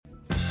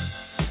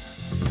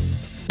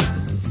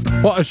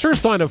Well, a sure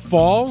sign of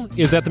fall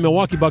is that the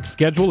Milwaukee Bucks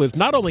schedule is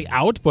not only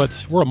out,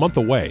 but we're a month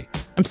away.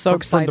 I'm so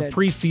excited. From the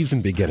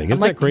preseason beginning.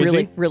 Isn't I'm that crazy?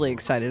 Really, really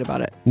excited about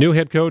it. New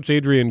head coach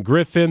Adrian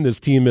Griffin. This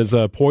team is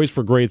poised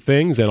for great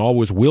things and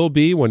always will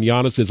be when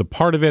Giannis is a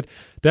part of it.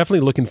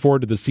 Definitely looking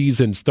forward to the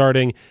season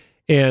starting.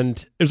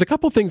 And there's a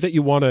couple things that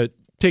you want to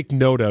take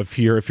note of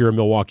here if you're a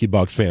Milwaukee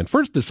Bucks fan.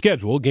 First, the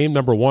schedule. Game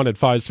number 1 at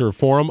Fiserv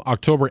Forum,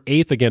 October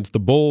 8th against the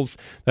Bulls.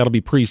 That'll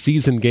be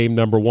preseason game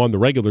number 1. The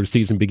regular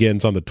season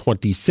begins on the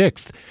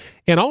 26th.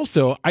 And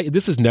also,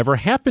 this has never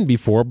happened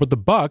before, but the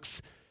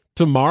Bucks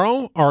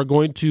tomorrow are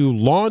going to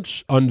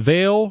launch,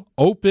 unveil,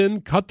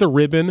 open, cut the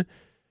ribbon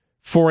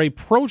for a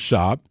pro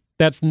shop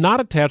that's not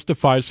attached to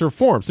Fiserv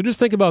Forum. So just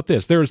think about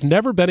this. There has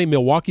never been a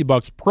Milwaukee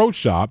Bucks pro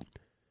shop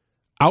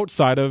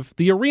outside of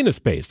the arena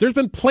space. There's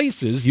been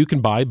places you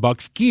can buy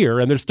Bucks gear,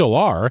 and there still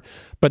are,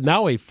 but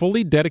now a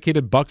fully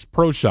dedicated Bucks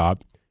pro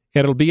shop,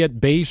 and it'll be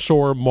at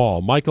Bayshore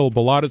Mall. Michael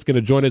Belot is going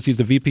to join us. He's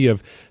the VP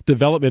of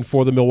Development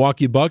for the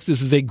Milwaukee Bucks.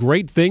 This is a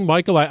great thing.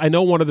 Michael, I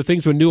know one of the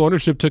things when new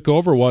ownership took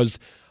over was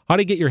how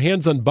to get your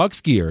hands on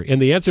Bucks gear,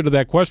 and the answer to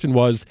that question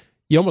was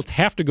you almost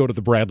have to go to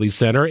the Bradley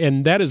Center,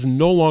 and that is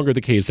no longer the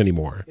case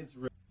anymore.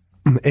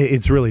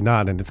 It's really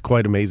not, and it's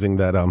quite amazing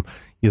that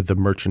the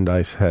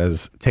merchandise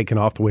has taken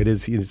off the way it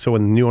is. So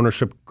when the new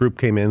ownership group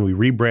came in, we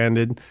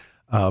rebranded.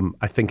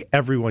 I think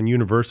everyone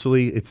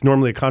universally, it's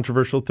normally a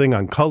controversial thing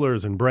on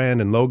colors and brand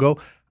and logo.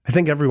 I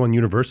think everyone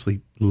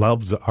universally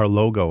loves our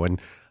logo.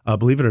 And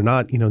believe it or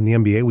not, in the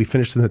NBA, we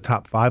finished in the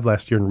top 5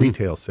 last year in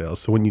retail sales.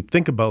 So when you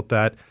think about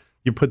that,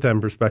 you put that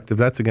in perspective,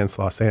 that's against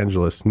Los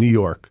Angeles, New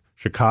York,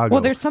 Chicago.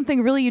 Well, there's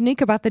something really unique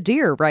about the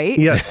deer, right?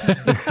 Yes.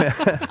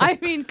 I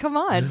mean, come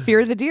on.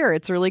 Fear the deer.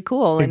 It's really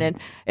cool. And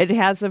it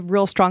has a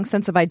real strong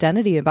sense of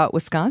identity about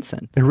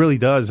Wisconsin. It really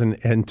does.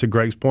 And to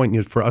Greg's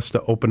point, for us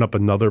to open up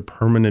another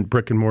permanent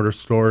brick and mortar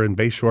store in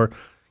Bayshore,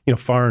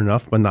 far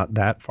enough, but not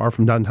that far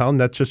from downtown,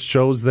 that just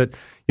shows that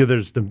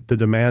there's the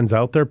demands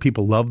out there.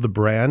 People love the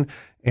brand,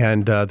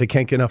 and they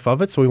can't get enough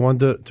of it. So we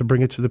wanted to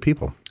bring it to the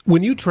people.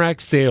 When you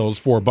track sales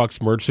for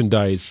Bucks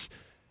merchandise,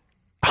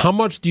 how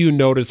much do you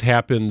notice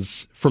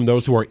happens from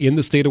those who are in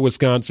the state of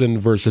Wisconsin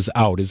versus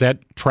out? Is that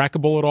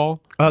trackable at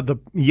all?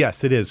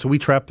 Yes, it is. So we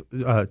track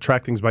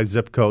things by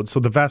zip code. So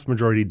the vast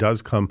majority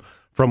does come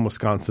from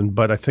Wisconsin.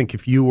 But I think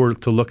if you were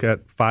to look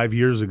at 5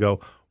 years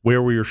ago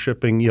where we were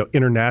shipping,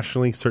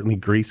 internationally, certainly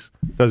Greece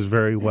does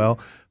very well.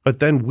 But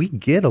then we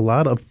get a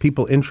lot of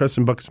people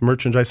interested in Bucks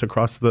merchandise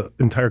across the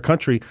entire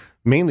country,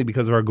 mainly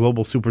because of our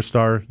global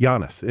superstar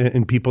Giannis.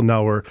 And people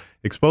now are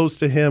exposed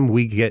to him.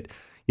 We get...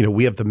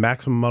 we have the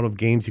maximum amount of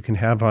games you can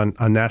have on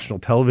national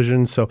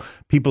television. So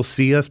people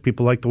see us,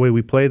 people like the way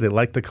we play, they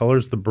like the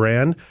colors, the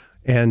brand,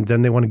 and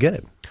then they want to get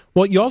it.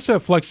 Well, you also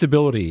have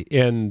flexibility,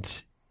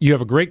 and you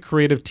have a great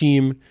creative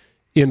team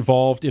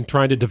involved in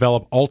trying to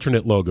develop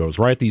alternate logos,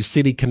 right? These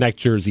City Connect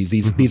jerseys,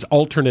 these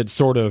alternate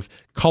sort of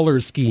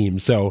color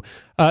schemes. So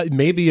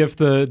maybe if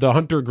the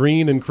hunter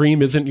green and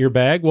cream isn't your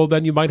bag, well,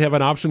 then you might have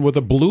an option with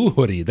a blue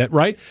hoodie,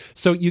 right?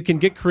 So you can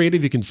get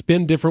creative, you can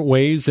spin different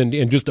ways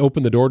and just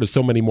open the door to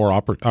so many more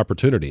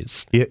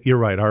opportunities. Yeah, you're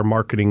right. Our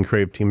marketing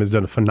creative team has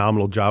done a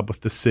phenomenal job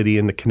with the City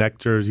and the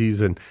Connect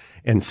jerseys and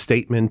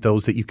Statement,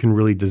 those that you can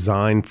really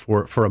design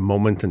for a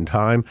moment in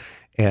time.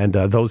 And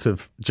those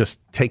have just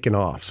taken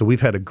off. So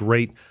we've had a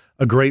great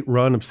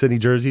run of City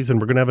jerseys, and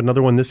we're going to have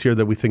another one this year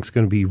that we think is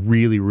going to be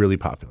really, really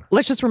popular.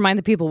 Let's just remind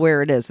the people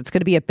where it is. It's going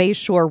to be at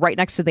Bayshore, right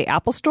next to the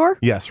Apple Store?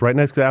 Yes, right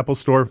next to the Apple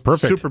Store.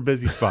 Perfect. Super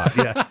busy spot,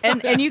 yes.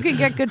 and you can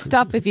get good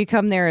stuff if you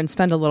come there and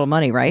spend a little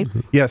money, right?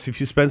 Yes, if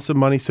you spend some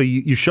money. So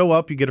you show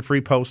up, you get a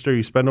free poster.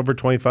 You spend over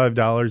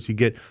 $25, you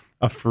get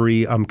a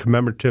free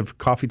commemorative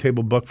coffee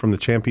table book from the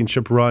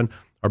championship run.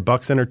 Our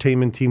Bucks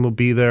entertainment team will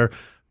be there.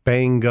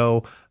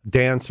 Bango,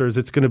 dancers.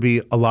 It's going to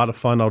be a lot of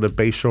fun out at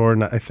Bayshore,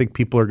 and I think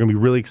people are going to be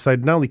really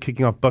excited, not only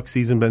kicking off Buck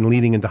season, but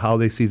leading into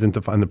holiday season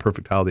to find the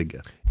perfect holiday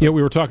gift. Yeah,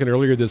 we were talking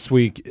earlier this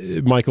week,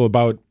 Michael,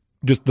 about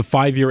just the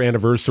 5-year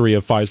anniversary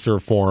of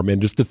Fiserv Forum,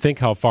 and just to think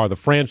how far the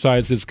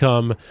franchise has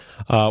come,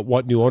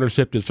 what new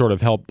ownership has sort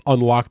of helped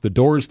unlock the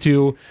doors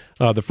to.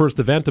 The first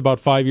event about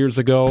 5 years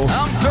ago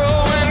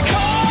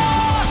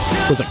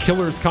was a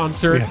Killers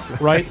concert, yes.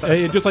 Right?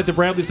 Just like the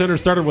Bradley Center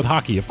started with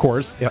hockey, of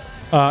course. Yep.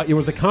 It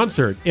was a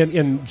concert,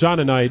 and John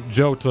and I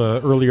joked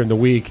earlier in the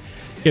week,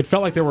 it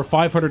felt like there were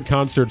 500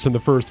 concerts in the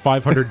first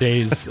 500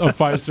 days of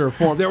Fiserv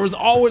Forum. There was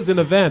always an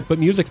event, but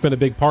music's been a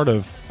big part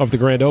of the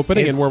grand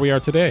opening and where we are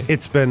today.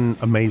 It's been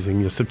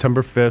amazing.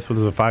 September 5th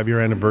was a 5-year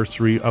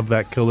anniversary of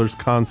that Killers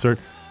concert.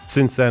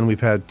 Since then,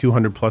 we've had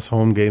 200-plus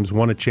home games,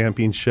 won a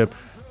championship,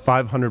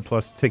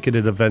 500-plus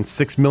ticketed events.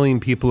 6 million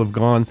people have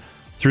gone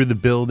through the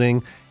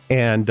building.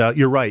 And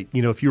you're right.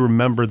 If you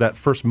remember that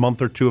first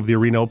month or two of the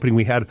arena opening,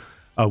 we had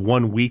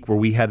 1 week where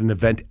we had an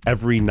event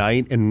every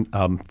night, and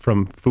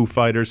from Foo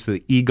Fighters to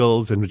the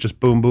Eagles, and it was just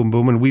boom, boom,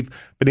 boom. And we've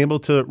been able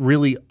to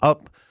really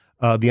up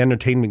the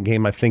entertainment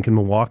game, I think, in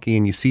Milwaukee.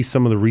 And you see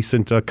some of the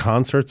recent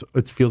concerts.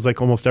 It feels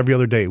like almost every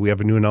other day we have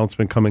a new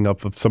announcement coming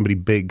up of somebody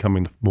big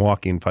coming to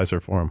Milwaukee in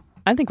Fiserv Forum.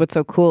 I think what's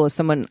so cool is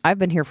I've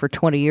been here for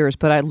 20 years,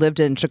 but I lived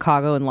in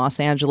Chicago and Los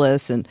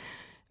Angeles and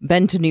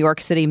been to New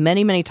York City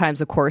many, many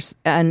times, of course.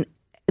 And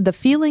the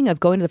feeling of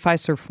going to the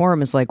Fiserv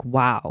Forum is like,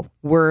 wow,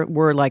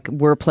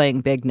 we're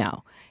playing big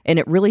now. And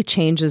it really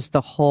changes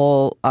the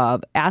whole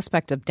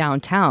aspect of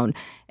downtown.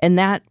 And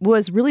that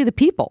was really the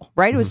people,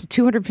 right? It was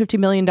 $250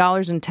 million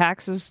in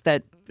taxes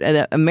that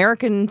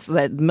Americans,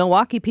 that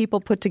Milwaukee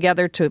people put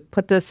together to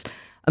put this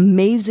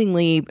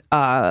amazingly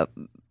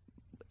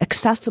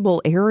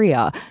accessible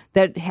area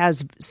that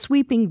has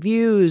sweeping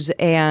views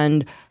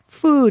and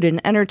food and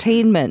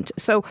entertainment.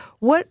 So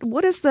what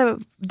does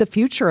the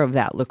future of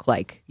that look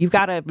like? You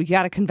got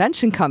a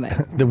convention coming.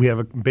 We have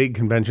a big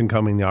convention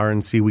coming, the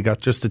RNC. We got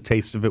just a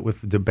taste of it with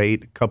the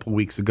debate a couple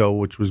weeks ago,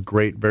 which was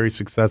great, very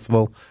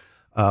successful.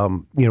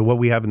 What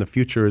we have in the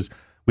future is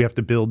we have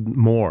to build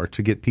more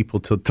to get people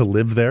to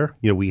live there.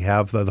 We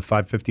have the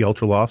 550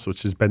 Ultra Lofts,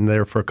 which has been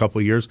there for a couple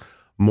of years.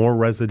 More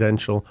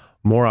residential,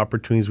 more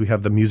opportunities. We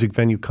have the music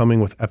venue coming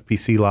with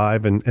FPC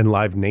Live and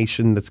Live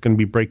Nation that's going to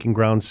be breaking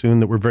ground soon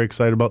that we're very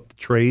excited about. The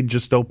Trade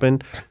just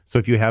opened. So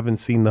if you haven't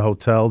seen the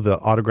hotel, the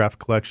Autograph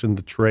Collection,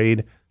 the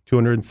Trade,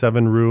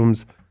 207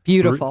 rooms.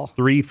 Beautiful.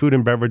 Three food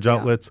and beverage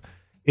outlets.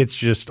 It's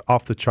just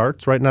off the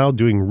charts right now,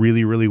 doing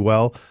really, really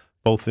well,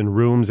 both in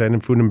rooms and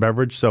in food and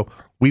beverage. So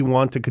we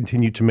want to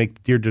continue to make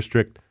the Deer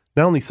District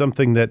not only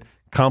something that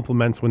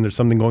complements when there's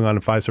something going on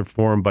at Fiserv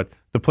Forum, but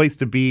the place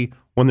to be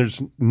when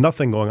there's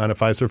nothing going on at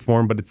Fiserv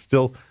Forum, but it's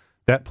still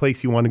that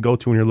place you want to go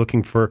to when you're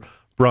looking for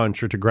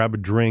brunch or to grab a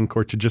drink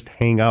or to just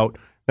hang out.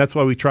 That's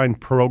why we try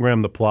and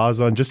program the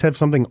plaza and just have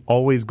something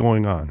always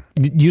going on.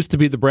 It used to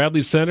be the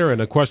Bradley Center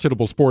and a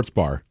questionable sports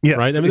bar, yes.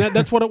 Right? I mean,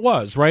 that's what it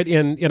was, right?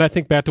 And I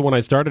think back to when I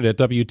started at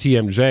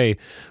WTMJ,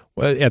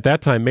 at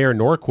that time, Mayor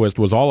Norquist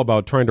was all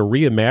about trying to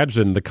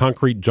reimagine the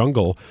concrete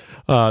jungle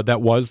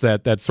that was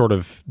that sort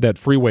of that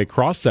freeway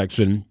cross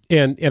section,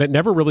 and it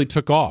never really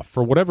took off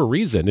for whatever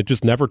reason. It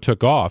just never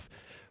took off.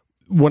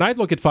 When I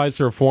look at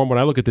Fiserv Forum, when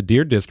I look at the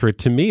Deer District,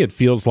 to me it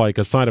feels like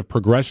a sign of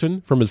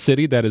progression from a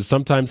city that is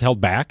sometimes held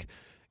back.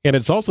 And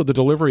it's also the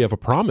delivery of a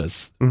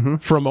promise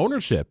from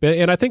ownership.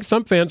 And I think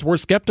some fans were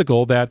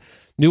skeptical that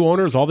new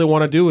owners, all they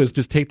want to do is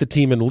just take the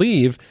team and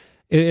leave.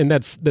 And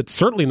that's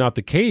certainly not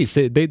the case.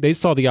 They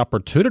saw the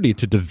opportunity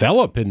to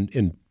develop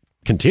and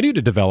continue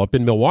to develop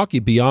in Milwaukee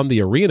beyond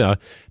the arena.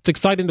 It's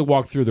exciting to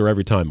walk through there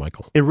every time,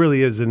 Michael. It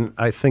really is. And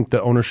I think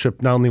the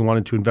ownership not only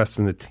wanted to invest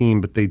in the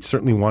team, but they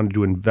certainly wanted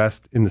to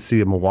invest in the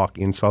city of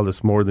Milwaukee and saw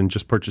this more than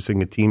just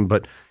purchasing a team,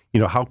 but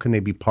how can they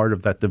be part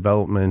of that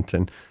development?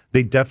 And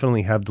they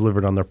definitely have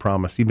delivered on their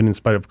promise, even in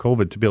spite of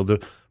COVID, to be able to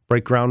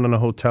break ground on a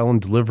hotel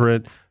and deliver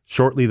it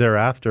shortly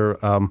thereafter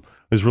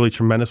is really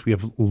tremendous. We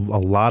have a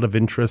lot of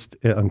interest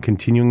on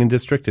continuing in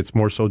district. It's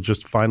more so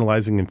just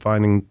finalizing and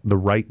finding the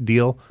right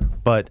deal.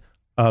 But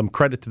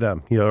credit to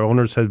them. Our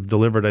owners have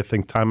delivered, I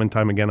think, time and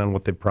time again on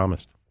what they've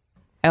promised.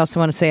 I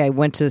also want to say I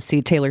went to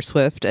see Taylor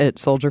Swift at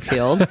Soldier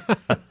Field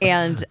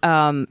and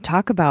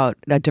talk about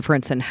a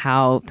difference in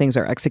how things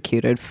are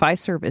executed.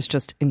 Fiserv is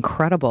just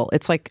incredible.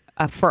 It's like,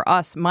 for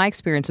us, my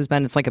experience has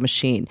been it's like a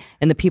machine.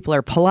 And the people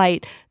are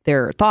polite,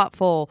 they're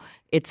thoughtful,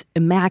 it's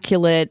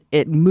immaculate,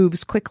 it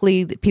moves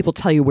quickly, people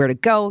tell you where to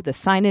go, the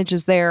signage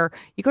is there.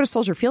 You go to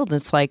Soldier Field and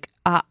it's like,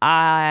 what?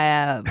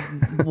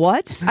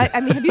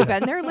 I mean, have you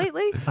been there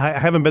lately? I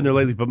haven't been there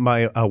lately, but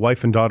my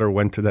wife and daughter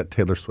went to that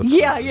Taylor Swift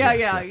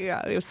Yeah.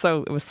 concert. It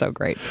was so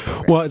great.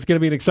 Well, it's going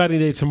to be an exciting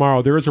day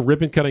tomorrow. There is a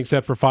ribbon cutting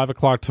set for 5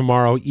 o'clock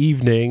tomorrow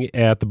evening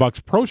at the Bucks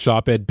Pro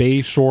Shop at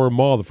Bay Shore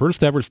Mall, the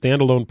first ever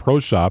standalone pro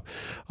shop,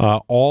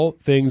 all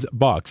things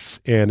Bucks.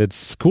 And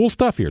it's cool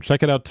stuff here.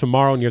 Check it out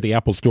tomorrow near the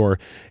Apple Store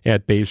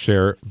at Bay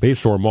Shore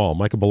Mall.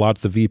 Michael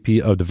Belot's the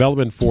VP of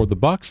Development for the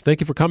Bucks.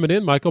 Thank you for coming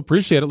in, Michael.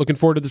 Appreciate it. Looking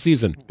forward to the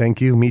season. Thank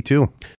you. Me too.